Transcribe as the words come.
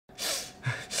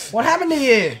What happened to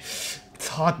you? It's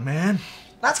hot, man.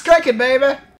 Let's crack it,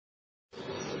 baby.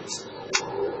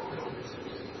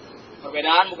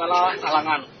 Perbedaan bukanlah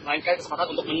halangan, melainkan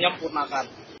kesempatan untuk menyempurnakan.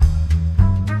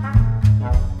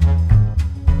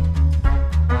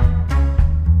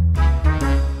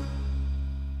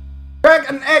 Crack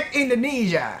an egg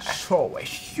Indonesia. So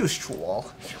as usual,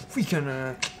 we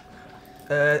gonna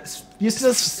You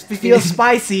still feel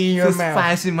spicy in your mouth.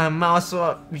 spicy in my mouth,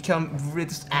 so become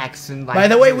British accent. Like By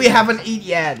the way, we haven't eaten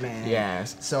yet, man.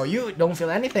 Yes. So you don't feel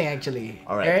anything actually.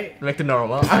 All right. Back to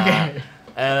normal. Okay.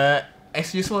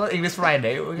 As usual, English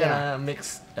Friday, we're gonna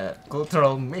mix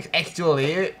cultural mix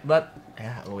actually, but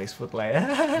always food like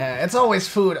Yeah, it's always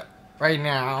food right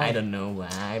now. I don't know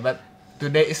why, but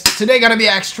today is Today gonna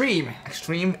be extreme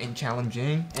extreme and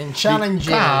challenging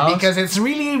because it's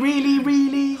really, really,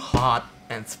 really hot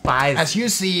and spicy. As you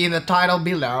see in the title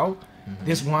below,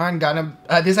 this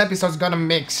episode's gonna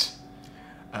mix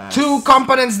two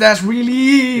components that's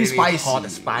really spicy, hot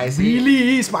and spicy.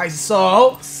 really spicy.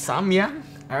 So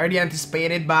Samyang. I already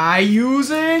anticipated by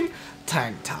using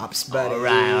tank tops, buddy.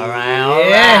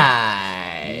 Alright.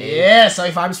 Yeah. So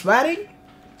if I'm sweating,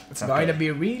 it's going to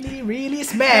be really, really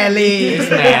smelly.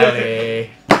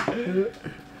 Smelly.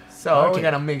 So Okay. we're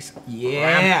gonna mix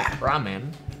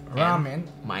ramen,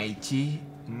 Maicih,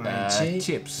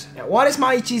 chips. What is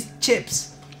Maicih chips?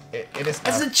 It is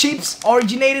It's the chips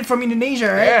originated from Indonesia,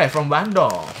 right? from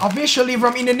Bandung. Officially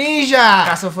from Indonesia.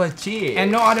 Chips. And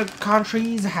no other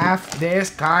countries have this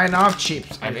kind of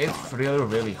chips. And it's really,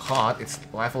 really hot. It's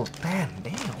level 10.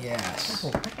 Damn. Yes.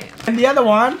 Level 10. And the other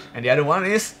one? And the other one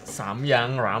is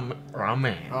Samyang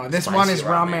Ramen. Oh, this Spicy one is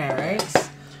ramen, right?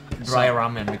 Dry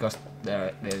ramen because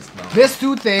there is no. These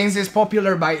two things is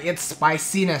popular by its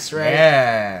spiciness, right?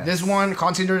 Yeah. This one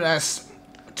considered as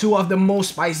two of the most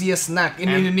spiciest snack in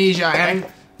Indonesia, and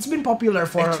it's been popular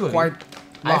for Actually, quite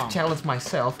long. I've challenged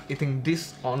myself eating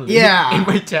this only Yeah. in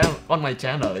my channel on my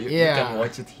channel. You Yeah. can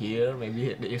watch it here.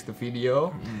 Maybe there is the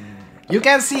video. You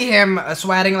can see him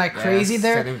sweating like crazy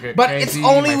there, sweating but crazy, it's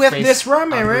only my with face this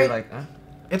ramen, hungry, right? Like,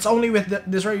 It's only with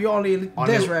this, right? You only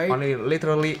this, right? Only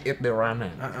literally eat the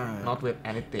ramen, not with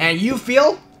anything. And you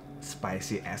feel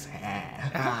spicy as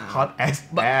hell, hot as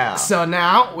hell. so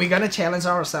now we're gonna challenge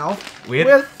ourselves With-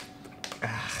 with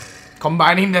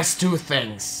combining these two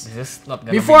things. This is not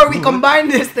gonna Before be we good. combine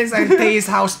these things and taste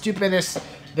how stupid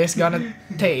this gonna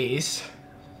taste,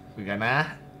 we're gonna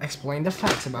explain the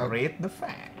facts about read the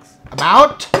facts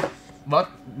about about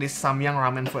this Samyang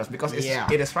ramen first because it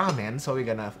is ramen. So we're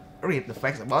gonna read the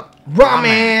facts about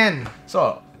ramen.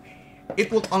 So it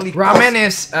would only Ramen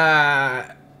is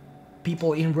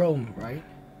people in Rome, right?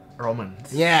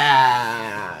 Romans.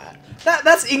 Yeah.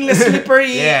 That's English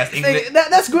slippery. Yes, thing. English-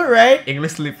 That's good, right?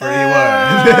 English slippery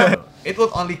word. It would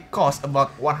only cost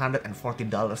about $140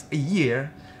 a year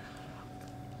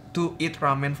to eat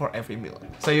ramen for every meal.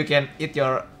 So you can eat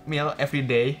your meal every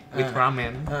day with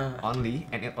ramen only,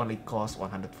 and it only costs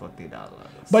 $140.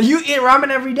 But you eat ramen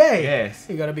every day. Yes,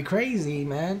 You gotta be crazy,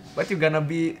 man. but you're gonna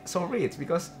be so rich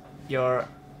because your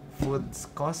food's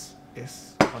cost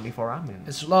is only for ramen.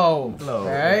 It's low, Low,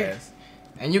 right? yes.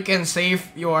 And you can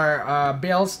save your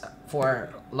bills for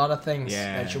a lot of things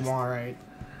that you Yes. want, right?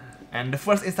 And the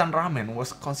first instant ramen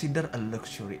was considered a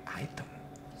luxury item.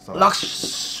 So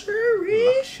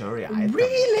Luxury? item.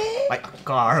 Really? Like a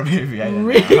car, maybe. I don't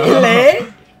know. Really?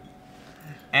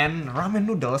 And ramen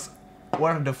noodles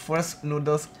were the first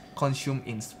noodles consumed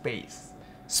in space.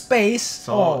 Space?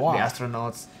 So oh, wow. the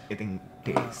astronauts eating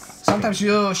this. Sometimes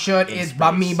you should In eat space.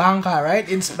 bami bangka, right?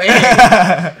 In space.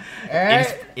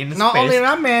 In Not space. only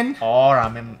ramen. Oh,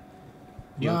 ramen.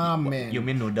 Ramen. You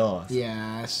mean noodles?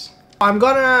 Yes. I'm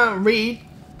gonna read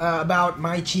about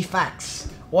Maicih facts.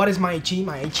 What is Maicih?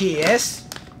 Maicih is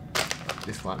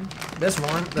This one. this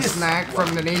one, the snack from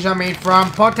Indonesia made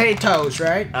from potatoes,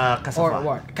 right? Cassava. Or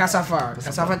what?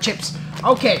 Cassava chips.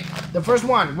 Okay, the first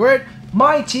one. Word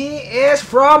Maicih is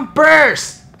from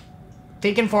purse.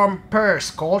 Taken from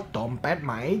purse called Dompet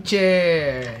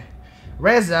Maicih.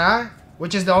 Reza,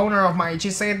 which is the owner of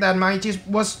Maicih, said that Maicih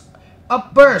was a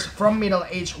purse from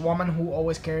middle-aged woman who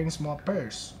always carrying small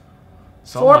purse.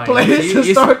 So For Maicih place to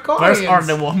is store purse or coins.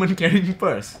 the woman carrying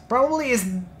purse? Probably is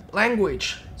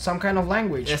language, some kind of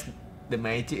language. Yes, the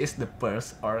Maicih is the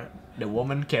purse or the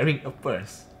woman carrying a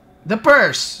purse. The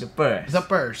purse. The purse. The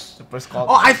purse. The purse called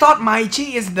Oh, I thought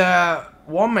Maicih is the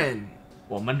woman.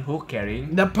 woman who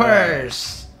carrying The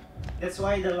purse. That's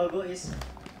why the logo is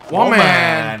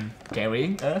Woman.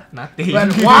 carrying nothing.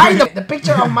 But why the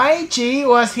picture of Maicih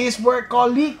was his work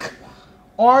colleague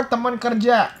or teman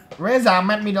kerja. Reza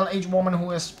met middle-aged woman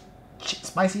who is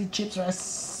spicy chips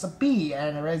recipe,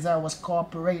 and Reza was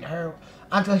cooperate her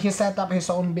until he set up his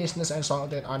own business and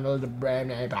sold it under the brand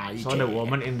name Maicih. So the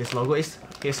woman in this logo is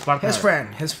his partner. His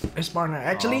friend, his partner.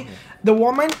 Actually, okay. the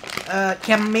woman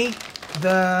can make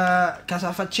the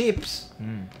cassava chips.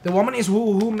 The woman is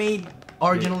who made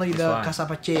originally This the one.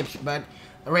 cassava chips, but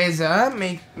Reza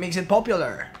makes it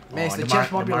popular. Makes the chips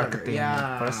popular. marketing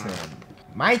person.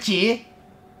 Maicih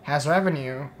has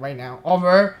revenue right now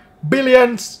over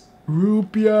billions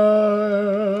rupiah.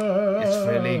 It's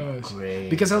really great.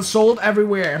 Because it's sold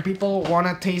everywhere and people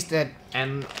wanna taste it.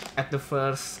 And at the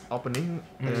first opening,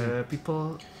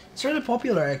 people It's really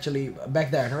popular actually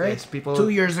back then, right? yes, people 2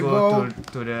 years go ago.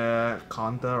 to the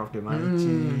counter of the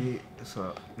Maicih,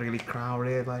 so really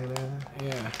crowded like that.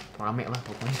 Yeah. Rame lah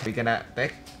pokoknya. We gonna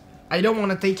take I don't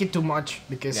want to take it too much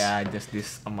because just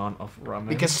this amount of ramen.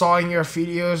 because sawing your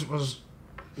videos was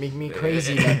make me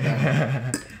crazy back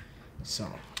then. So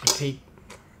I take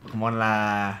Come on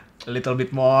lah, a little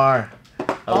bit more.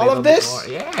 All of this?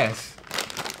 Yes.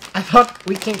 I thought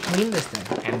we can clean this thing.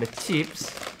 And the chips.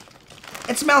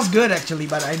 It smells good actually,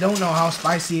 but I don't know how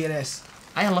spicy it is.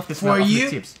 I love the For smell of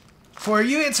you? the chips. For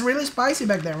you, it's really spicy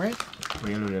back then, right?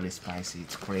 Really spicy.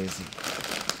 It's crazy.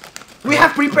 We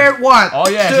have prepared what? Oh,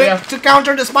 yes, to, we have- to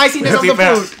counter the spiciness of the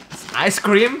Prepare food. ice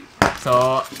cream.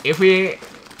 So if we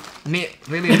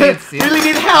really need it, Really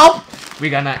need help? we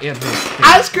gonna eat this.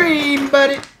 Ice cream,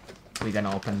 buddy. We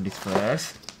gonna open this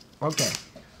first. Okay.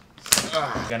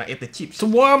 We gonna eat the chips. To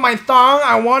warm my tongue,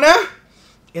 I wanna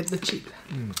eat the chip.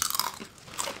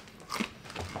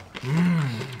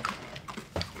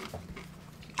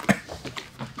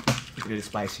 It's really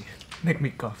spicy. Make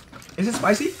me cough. Is it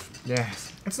spicy?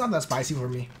 Yes. It's not that spicy for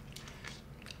me.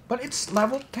 But it's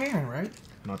level 10, right?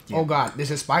 Not yet. Oh god, this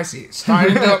is spicy. It's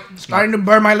starting to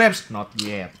burn my lips. Not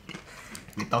yet.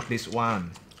 Without this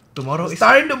one. Tomorrow is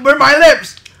Starting to burn my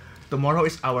lips. tomorrow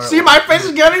is our. See, my face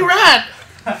is getting red.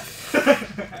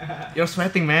 You're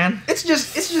sweating, man. It's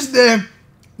just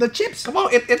the chips. Come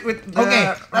on, eat it with the Okay,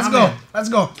 let's ramen. go. Let's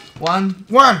go. 1,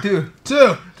 1, 2,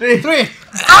 2, 3. 3.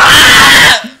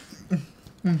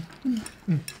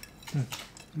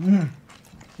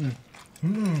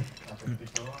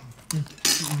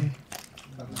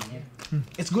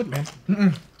 It's good, man.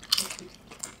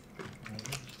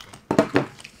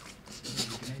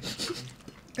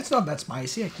 It's not that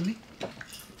spicy, actually.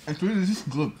 Actually, this is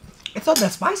good. It's not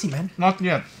that spicy, man. Not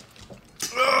yet.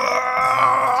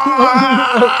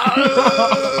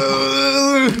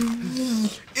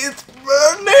 It's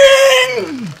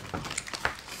burning!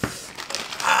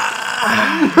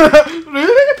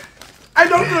 Really? I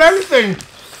don't do anything.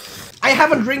 I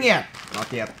haven't drink yet.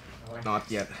 Not yet. Not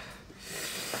yet.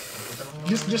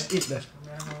 Just eat this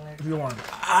if you want.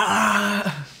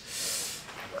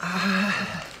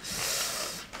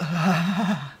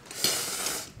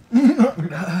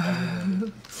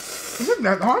 Is it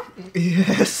that hot?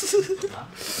 Yes.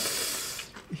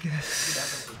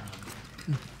 Yes.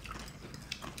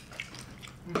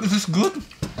 This is good,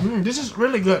 This is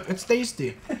really good. It's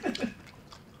tasty.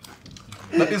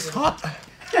 but it's hot.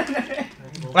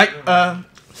 Like a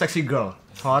sexy girl.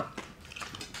 Hot,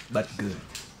 but good.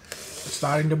 It's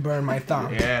starting to burn my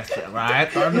tongue. Yes, right.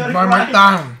 Starting to burn my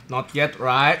tongue. Not yet,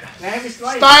 right? Nehem is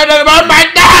right. Starting to burn my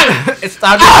tongue. It's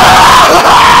starting.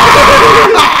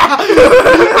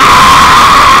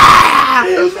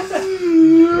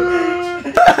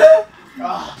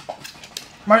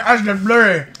 My eyes get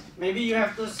blurry. Maybe you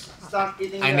have to start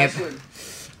eating I the need- food.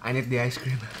 I need the ice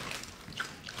cream.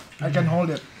 I can hold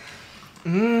it.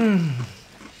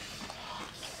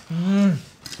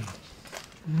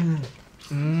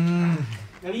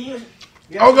 Maybe you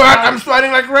Oh have to god, try- I'm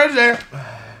sweating like crazy.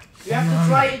 You have to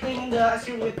try eating the ice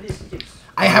cream with these chips.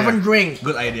 I haven't drank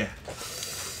Good idea.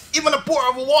 even a pour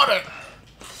of water.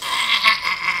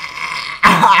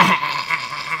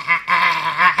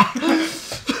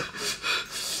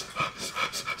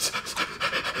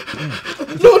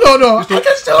 No. I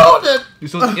can still hold it. You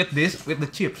should eat this with the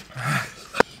chips.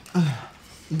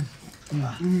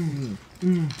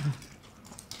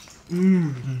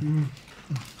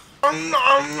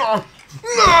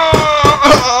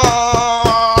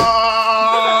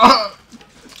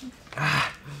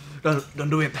 Don't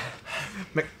do it.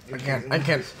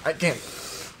 I can't.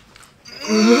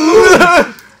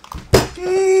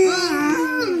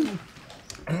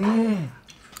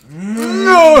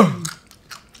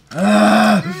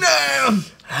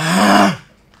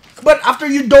 But after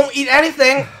you don't eat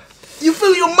anything, you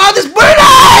feel your mouth is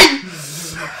burning!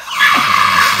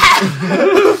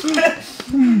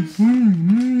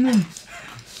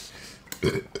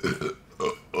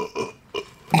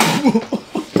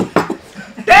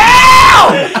 Damn!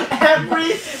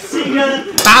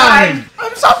 time.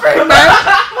 I'm suffering, man.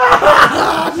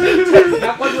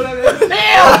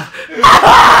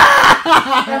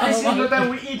 Every single time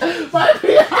we eat.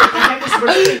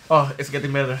 Oh, it's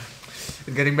getting better.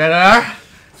 It's getting better.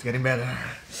 It's getting better.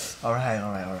 Alright.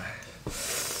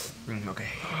 Okay.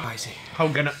 I see. How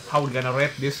we gonna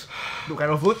rate this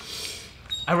kind of food?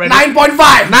 I rate 9.5.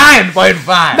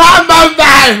 9.5.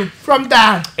 9.5 from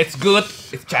 10. It's good.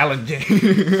 It's challenging.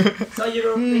 So you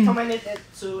recommend it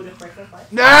to the cracker pie?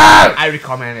 No. I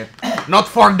recommend it. Not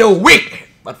for the weak,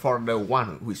 but for the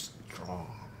one who is strong.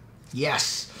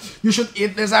 Yes. You should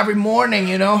eat this every morning,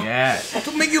 you know? Yes.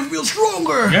 To make you feel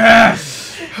stronger.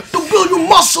 Yes. To build your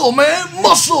muscle, man.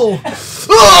 Muscle.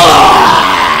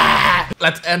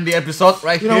 Let's end the episode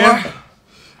right You know here. what?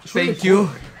 Thank you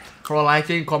for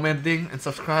liking, commenting, and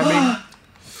subscribing.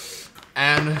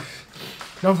 And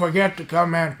Don't forget to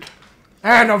comment.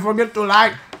 And don't forget to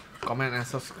like. comment and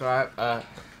subscribe.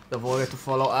 Don't forget to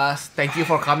follow us. Thank you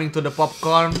for coming to the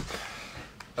popcorn.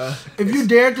 If you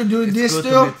dare to do It's this good to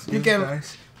still, meet you can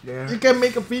guys. Yeah. you can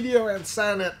make a video and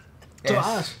send it to Yes.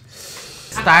 us.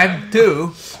 It's time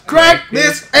to Crack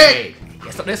this egg.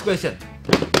 Yes, so next question.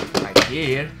 Right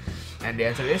here. And the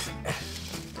answer is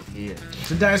here.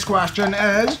 Today's question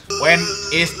is When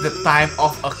is the time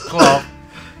of a clock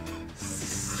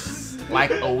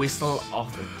like a whistle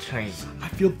of a train? I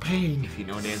feel pain. If you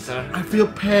know the answer, I feel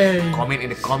pain. comment in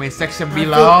the comment section I feel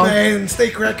below. pain. Stay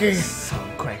cracking. So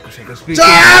crack, speaking.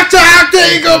 Tak,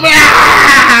 tinggal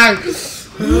bang.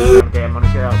 Kayak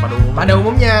manusia pada umumnya. Pada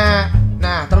umumnya.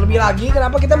 Nah, terlebih lagi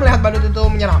kenapa kita melihat badut itu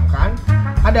menyeramkan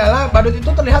adalah badut itu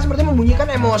terlihat seperti membunyikan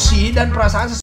emosi dan perasaan